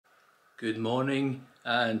Good morning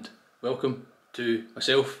and welcome to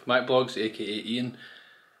myself, Mac Blogs, aka Ian.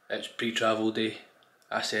 It's pre-travel day.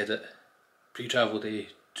 I said it. Pre-travel day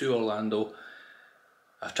to Orlando.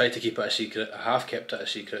 I've tried to keep it a secret. I have kept it a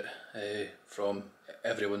secret from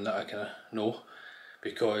everyone that I kind of know,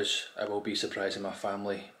 because I will be surprising my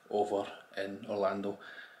family over in Orlando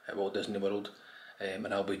at Walt Disney World,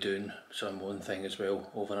 and I'll be doing some own thing as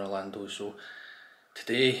well over in Orlando. So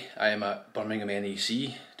today I am at Birmingham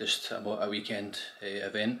NEC, just a weekend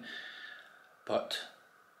event, but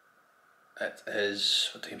it is,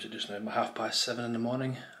 what time is it just now? 7:30 in the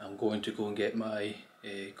morning. I'm going to go and get my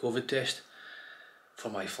COVID test for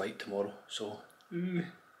my flight tomorrow. So I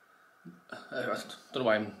don't know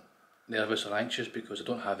why I'm nervous or anxious, because I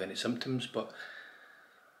don't have any symptoms, but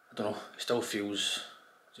I don't know, it still feels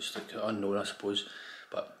just like unknown, I suppose.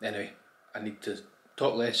 But anyway, I need to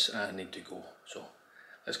talk less and I need to go, so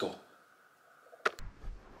let's go.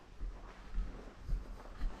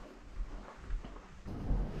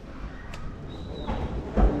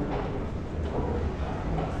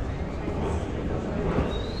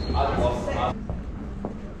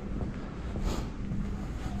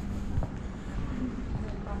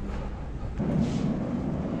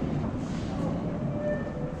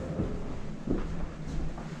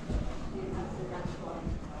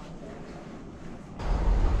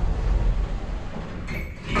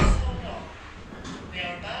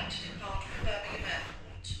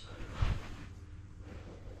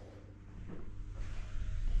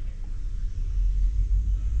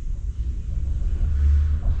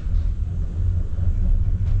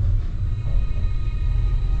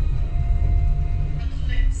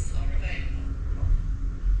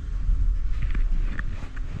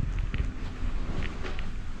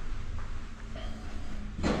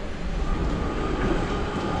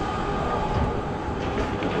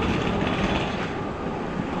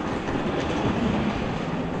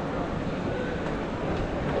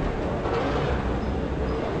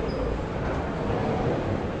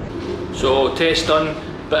 So test done,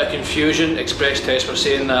 bit of confusion. Express test were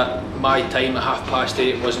saying that my time at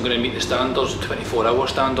 8:30 wasn't going to meet the standards, 24-hour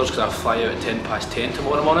standards, because I fly out at 10:10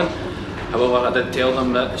 tomorrow morning. However, I did tell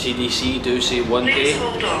them that CDC do say 1 day.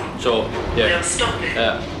 Hold on. So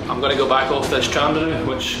yeah, I'm going to go back off this tram now,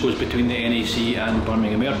 which goes between the NEC and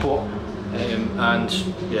Birmingham Airport, and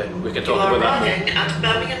yeah, we can talk about that more. At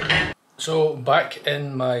Birmingham. So back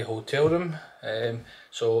in my hotel room.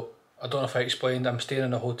 So I don't know if I explained, I'm staying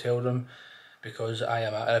in a hotel room because I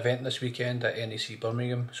am at an event this weekend at NEC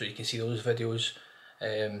Birmingham, so you can see those videos,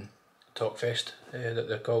 Talkfest that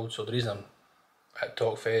they're called. So the reason I'm at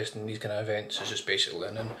Talkfest and these kind of events is just basically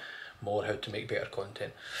learning more how to make better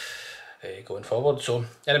content going forward. So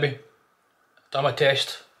anyway, done my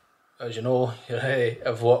test. As you know,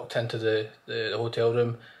 I've walked into the hotel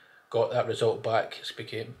room, got that result back.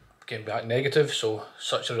 It came back negative, so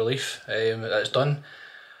such a relief that it's done.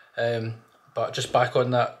 But just back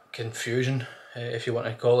on that confusion, if you want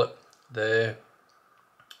to call it, the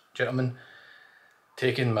gentleman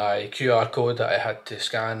taking my QR code that I had to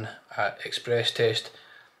scan at Express Test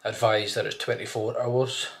advised that it's 24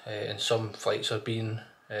 hours, and some flights are being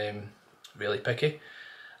really picky.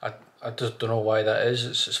 I just don't know why that is.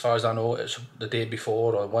 It's, as far as I know, it's the day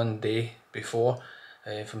before or 1 day before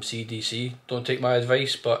from CDC. Don't take my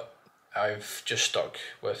advice, but I've just stuck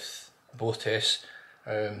with both tests.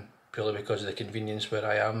 Purely because of the convenience where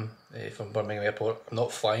I am from Birmingham Airport. I'm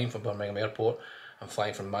not flying from Birmingham Airport, I'm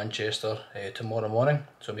flying from Manchester tomorrow morning,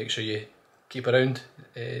 so make sure you keep around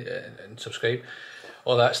and subscribe,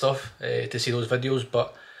 all that stuff, to see those videos.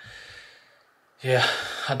 But yeah,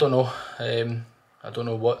 I don't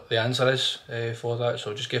know what the answer is for that,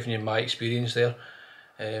 so just giving you my experience there.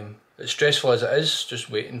 As stressful as it is, just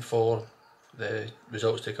waiting for the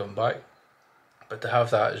results to come back, but to have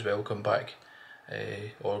that as well come back,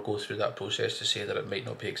 or go through that process to say that it might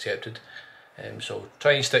not be accepted. So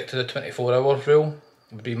try and stick to the 24-hour rule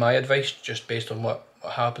would be my advice, just based on what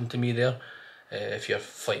happened to me there. If your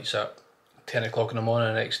flight's at 10 o'clock in the morning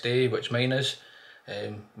the next day, which mine is,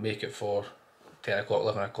 make it for 10 o'clock,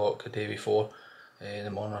 11 o'clock the day before in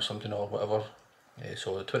the morning or something, or whatever.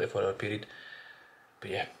 So the 24-hour period. But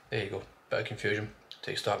yeah, there you go, bit of confusion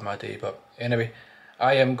to start my day. But anyway,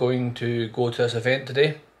 I am going to go to this event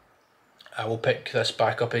today. I will pick this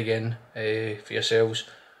back up again for yourselves,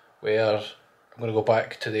 where I'm going to go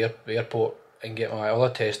back to the airport and get my other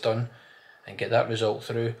test done and get that result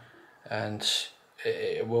through, and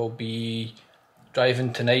it will be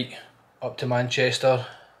driving tonight up to Manchester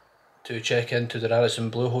to check into the Radisson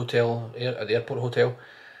Blu Hotel at the airport hotel,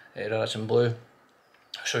 Radisson Blu.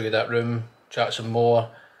 I'll show you that room, chat some more,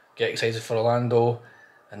 get excited for Orlando,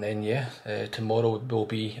 and then yeah, tomorrow will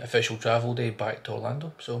be official travel day back to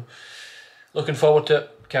Orlando. So looking forward to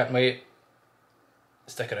it, can't wait.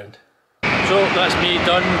 Stick around. So that's me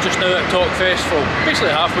done just now at Talkfest, for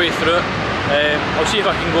basically halfway through it. I'll see if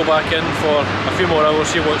I can go back in for a few more hours,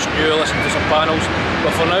 see what's new, listen to some panels,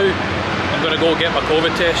 but for now I'm going to go get my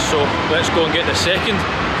COVID test, so let's go and get the second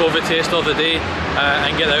COVID test of the day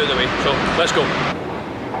and get that out of the way. So let's go.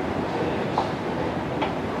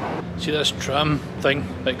 See this tram thing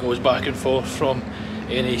that goes back and forth from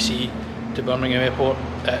NAC to Birmingham Airport?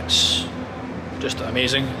 It's just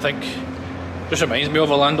amazing. I think just reminds me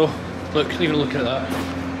of Orlando. Look, even looking at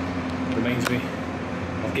that reminds me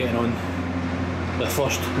of getting on the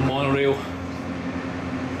first monorail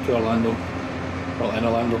to Orlando, well, in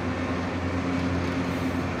Orlando.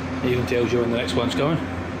 It even tells you when the next one's coming.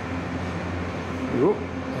 There we go.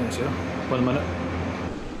 There's there. 1 minute.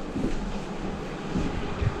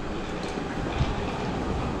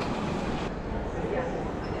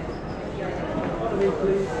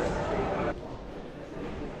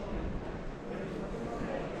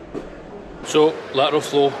 So lateral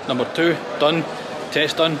flow number 2 done,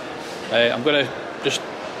 test done. I'm going to just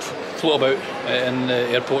float about in the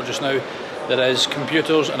airport just now. There is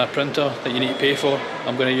computers and a printer that you need to pay for.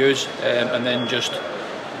 I'm going to use and then just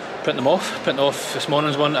print them off. Print off this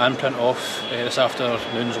morning's one and print off this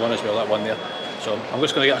afternoon's one as well, that one there. So I'm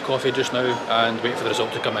just going to get a coffee just now and wait for the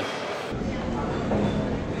result to come in.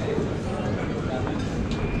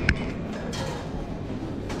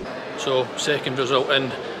 So second result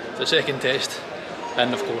in the second test,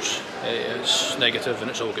 and of course it's negative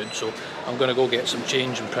and it's all good. So I'm going to go get some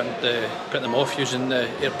change and print them off using the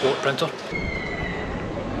airport printer.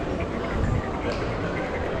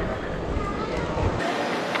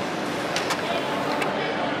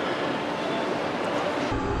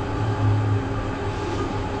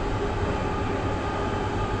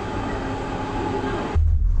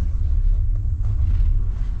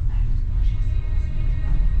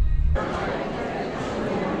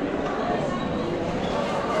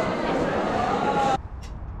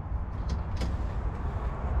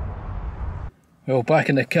 Well, back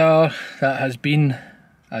in the car, that has been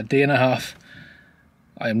a day and a half.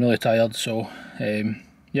 I am really tired, so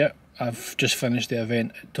yeah, I've just finished the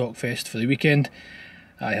event at Talkfest for the weekend.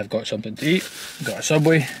 I have got something to eat, got a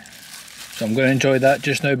Subway, so I'm going to enjoy that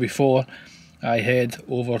just now before I head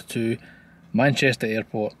over to Manchester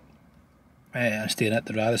Airport. I'm staying at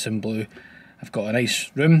the Radisson Blu. I've got a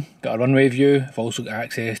nice room, got a runway view. I've also got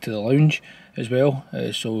access to the lounge as well,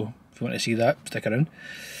 so if you want to see that, stick around.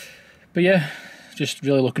 But yeah, just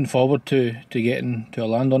really looking forward to getting to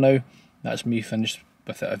Orlando now. That's me finished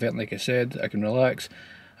with the event, like I said. I can relax.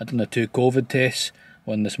 I've done the 2 COVID tests,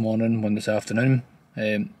 one this morning, one this afternoon.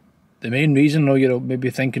 The main reason, though, you're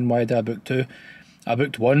maybe thinking, why did I book 2? I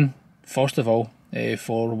booked one, first of all,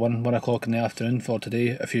 for 1 o'clock in the afternoon for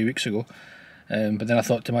today a few weeks ago. But then I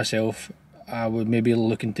thought to myself, I would maybe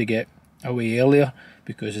looking to get away earlier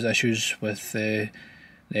because there's issues with the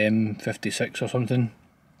M56 or something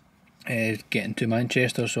getting to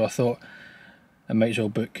Manchester, so I thought I might as well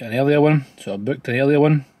book an earlier one. So I booked an earlier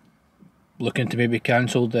one, looking to maybe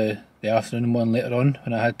cancel the afternoon one later on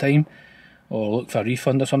when I had time, or look for a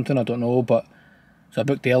refund or something, I don't know. But so I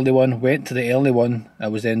booked the early one, went to the early one. I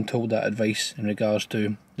was then told that advice in regards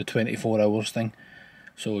to the 24 hours thing,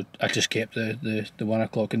 so I just kept the 1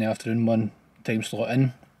 o'clock in the afternoon one time slot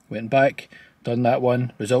in, went back, done that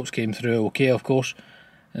one, results came through okay, of course.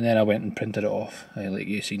 And then I went and printed it off, like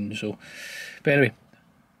you've seen. So, but anyway,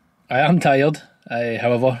 I am tired.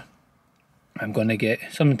 However, I'm going to get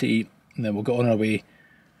something to eat, and then we'll get on our way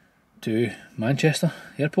to Manchester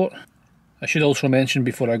Airport. I should also mention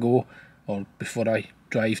before I go, or before I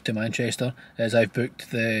drive to Manchester, is I've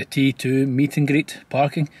booked the T2 meet and greet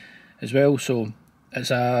parking as well. So it's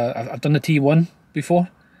I've done the T1 before.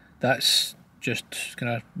 That's just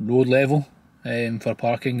kind of road level for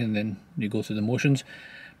parking, and then you go through the motions.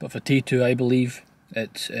 But for T2, I believe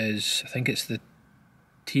it is, I think it's the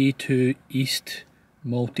T2 East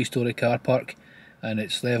multi-storey car park, and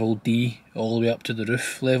it's level D all the way up to the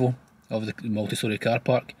roof level of the multi-storey car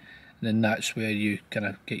park, and then that's where you kind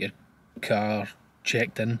of get your car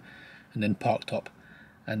checked in and then parked up,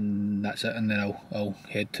 and that's it. And then I'll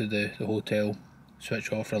head to the hotel,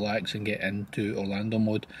 switch off, relax, and get into Orlando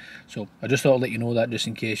mode. So I just thought I'd let you know that, just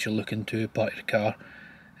in case you're looking to park your car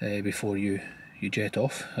before you jet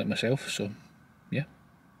off, like myself. So yeah,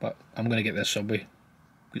 but I'm gonna get this Subway.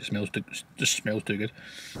 It just smells too good.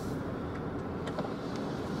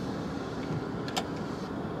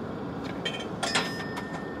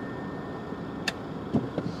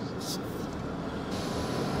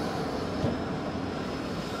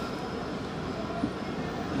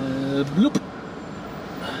 Bloop.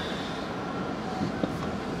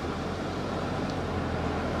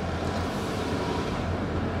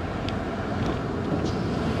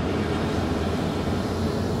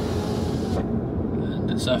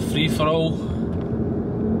 And it's a free for all.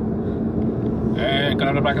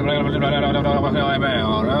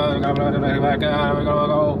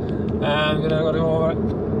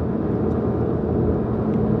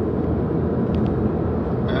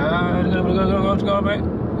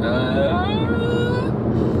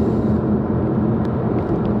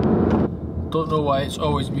 Don't know why it's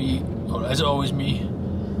always me, or is it always me,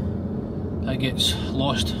 that gets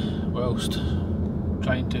lost whilst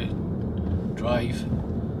trying to drive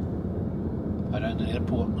around the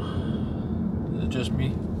airport. Is it just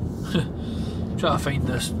me? Trying to find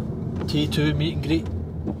this T2 meet and greet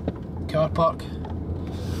car park.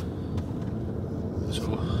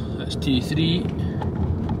 So that's T3.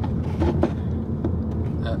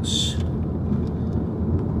 That's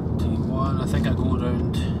T1. I think I go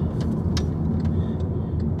around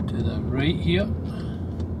to the right here.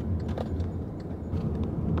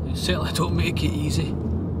 They certainly don't make it easy.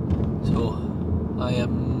 So I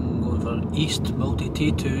am going for East Multi,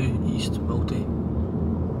 T2 East Multi.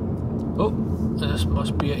 Oh, this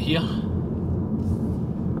must be it here.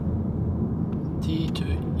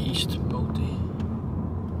 T2 East Multi.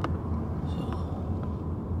 So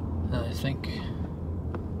I think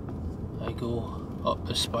I go up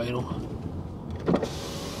the spiral.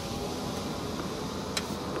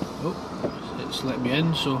 Oh, it's let me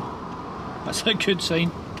in, so that's a good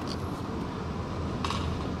sign.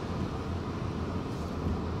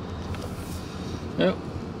 Well,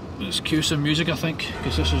 let's cue some music, I think,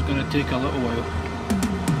 because this is going to take a little while.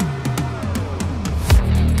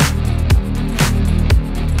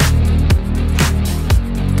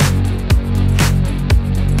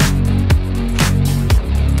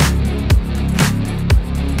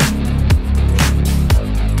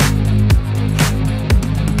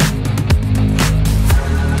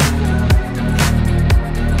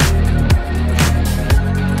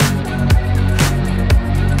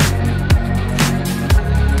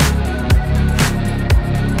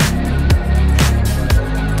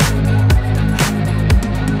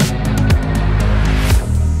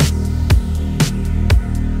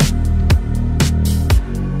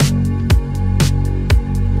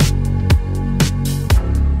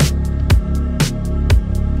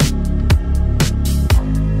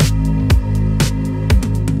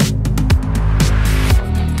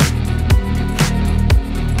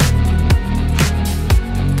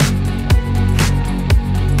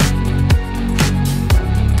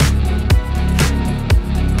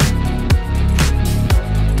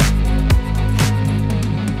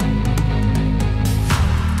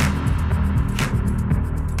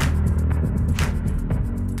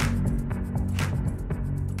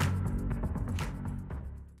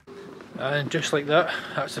 And just like that,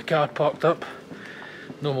 that's the car parked up.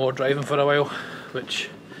 No more driving for a while, which,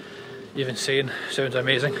 even saying, sounds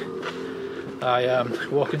amazing. I am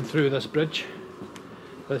walking through this bridge,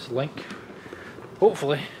 this link,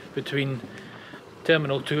 hopefully between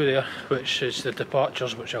Terminal 2 there, which is the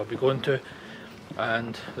departures which I'll be going to,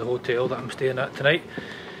 and the hotel that I'm staying at tonight,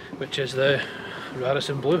 which is the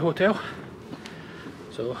Radisson Blu Hotel.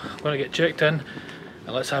 So I'm going to get checked in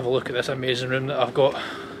and let's have a look at this amazing room that I've got.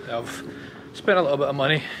 I've spent a little bit of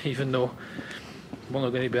money, even though I'm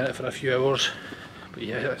only going to be in it for a few hours. But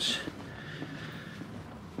yeah,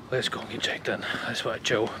 let's go and get checked in. I just want to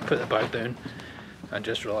chill, put the bag down and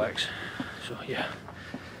just relax. So yeah,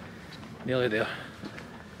 nearly there.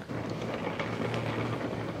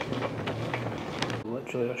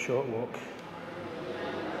 Literally a short walk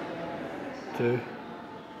to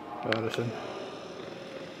Radisson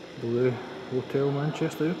Blu Hotel,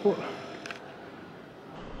 Manchester Airport.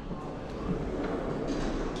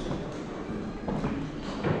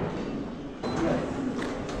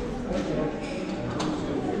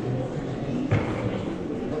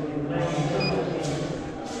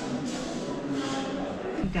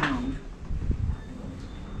 Down.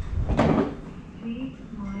 Please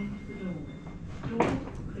mind the door.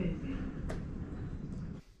 Doors closing.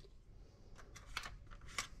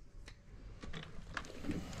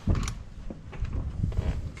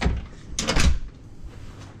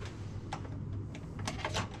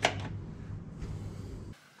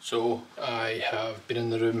 So I have been in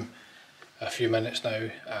the room a few minutes now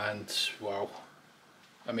and wow,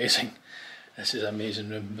 amazing. This is an amazing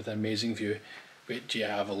room with an amazing view. Wait till you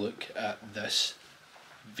have a look at this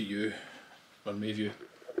view, runway view.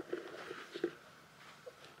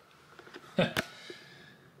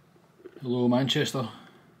 Hello Manchester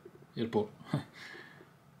Airport.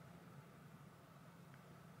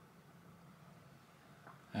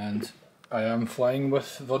 and I am flying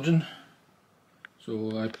with Virgin.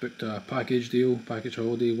 So I booked a package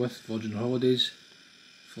holiday with Virgin Holidays,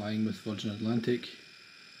 flying with Virgin Atlantic,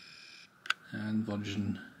 and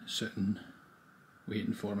Virgin sitting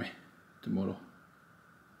waiting for me tomorrow,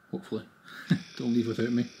 hopefully. Don't leave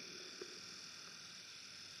without me.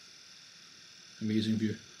 Amazing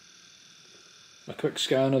view. A quick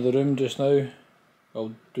scan of the room just now.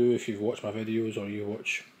 I'll do if you've watched my videos or you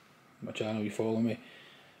watch my channel, you follow me.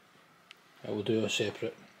 I will do a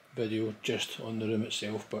separate video just on the room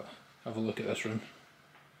itself, but have a look at this room.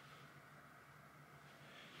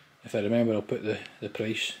 If I remember, I'll put the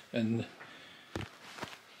price in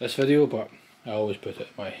this video, but I always put it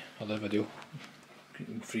in my other video.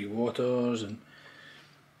 Free waters and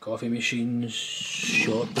coffee machines,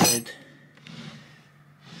 shortbread,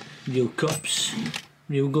 real cups,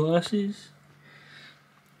 real glasses.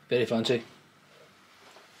 Very fancy.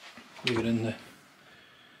 Even in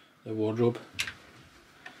the wardrobe.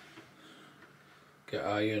 Get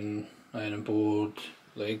ironing board,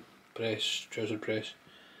 leg press, trouser press,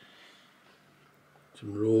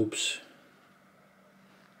 some robes.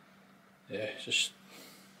 Yeah, it's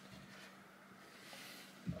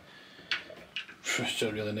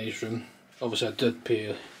a really nice room. Obviously I did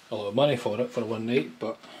pay a lot of money for it for one night,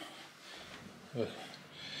 but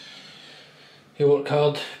you work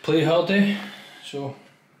hard, play hard, eh? So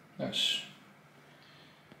that's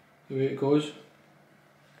the way it goes.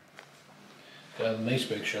 Got a nice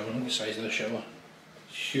big shower. Look at the size of the shower.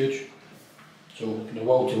 It's huge. So the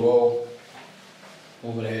wall to wall,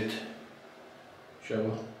 overhead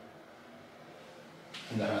shower,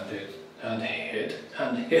 and the handheld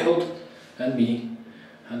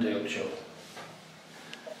shower.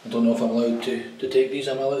 I don't know if I'm allowed to take these.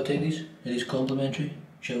 Am I allowed to take these? Are these complimentary?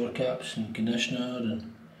 Shower caps and conditioner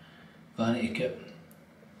and vanity kit.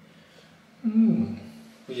 What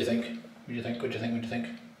do you think? What do you think? What do you think? What do you think?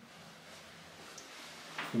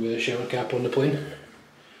 With a shower cap on the plane.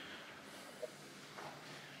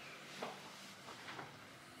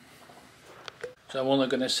 So I'm only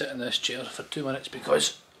going to sit in this chair for 2 minutes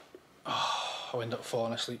because I end up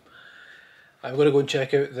falling asleep. I'm going to go and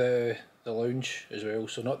check out the lounge as well,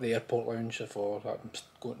 so not the airport lounge, for I'm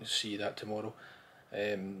going to see that tomorrow.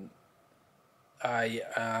 I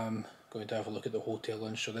am going to have a look at the hotel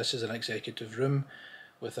lounge. So this is an executive room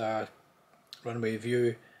with a runway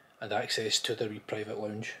view and access to the private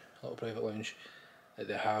lounge, little private lounge that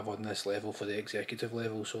they have on this level for the executive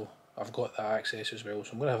level. So I've got that access as well.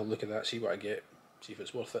 So I'm going to have a look at that, see what I get, see if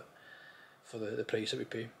it's worth it for the price that we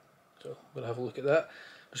pay. So I'm going to have a look at that.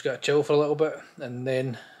 Just got to chill for a little bit, and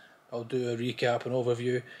then I'll do a recap and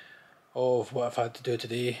overview of what I've had to do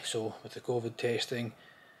today. So with the COVID testing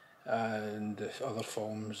and the other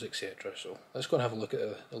forms, etc. So let's go and have a look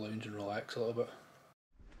at the lounge and relax a little bit.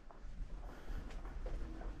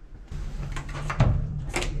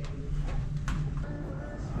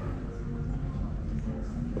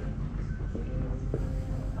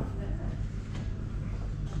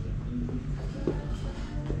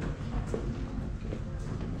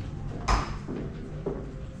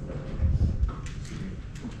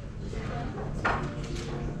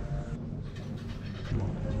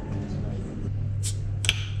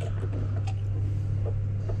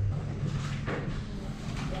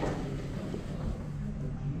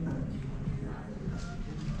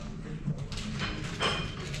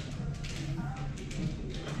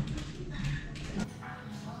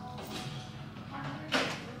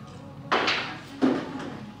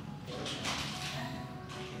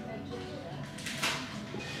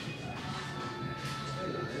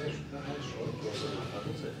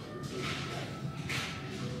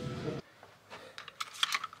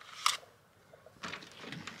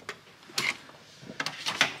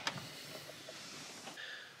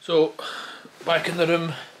 So back in the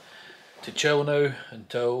room to chill now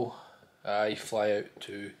until I fly out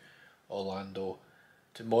to Orlando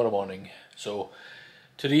tomorrow morning. So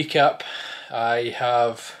to recap, I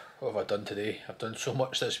have, what have I done today? I've done so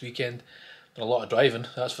much this weekend. Done a lot of driving,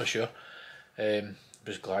 that's for sure.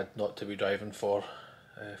 Just glad not to be driving for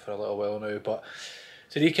a little while now. But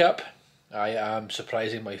to recap, I am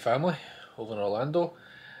surprising my family over in Orlando.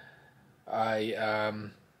 I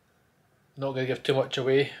am not going to give too much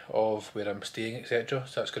away of where I'm staying, etc.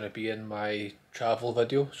 So that's going to be in my travel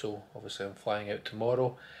video. So obviously I'm flying out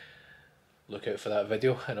tomorrow. Look out for that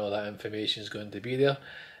video and all that information is going to be there.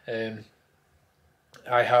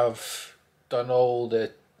 I have done done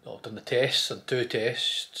the tests, and 2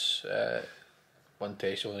 tests. One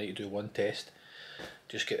test, you only need to do 1 test.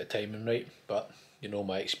 Just get the timing right, but you know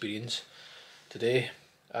my experience today.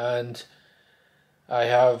 And I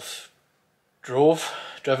have drove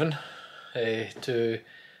driven to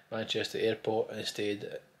Manchester Airport and stayed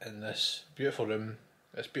in this beautiful room,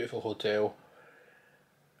 this beautiful hotel,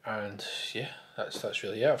 and yeah, that's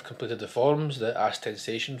really it. I've completed the forms, the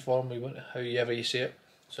attestation form, however you say it.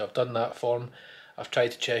 So I've done that form. I've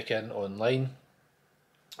tried to check in online,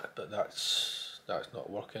 but that's not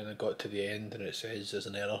working. I got to the end and it says there's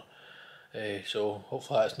an error. So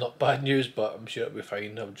hopefully that's not bad news, but I'm sure it'll be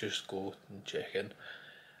fine. I'll just go and check in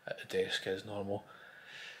at the desk as normal.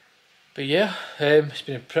 But yeah, it's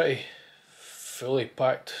been a pretty fully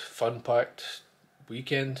packed, fun packed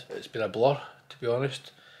weekend. It's been a blur, to be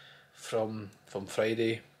honest, from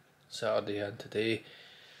Friday, Saturday and today.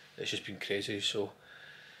 It's just been crazy, so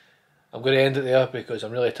I'm going to end it there because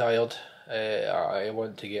I'm really tired. I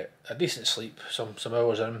want to get a decent sleep, some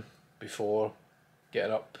hours in before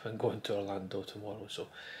getting up and going to Orlando tomorrow. So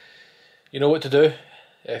you know what to do.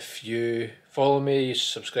 If you follow me, you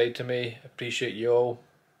subscribe to me, appreciate you all.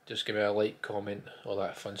 Just give me a like, comment, all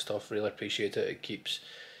that fun stuff. Really appreciate it. It keeps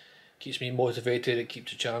me motivated, it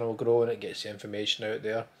keeps the channel growing, it gets the information out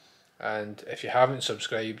there. And if you haven't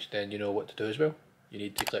subscribed, then you know what to do as well. You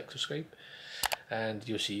need to click subscribe and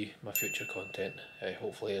you'll see my future content,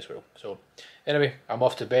 hopefully as well. So anyway, I'm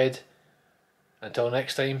off to bed. Until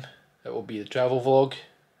next time, it will be the travel vlog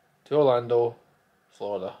to Orlando,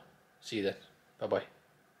 Florida. See you then. Bye bye.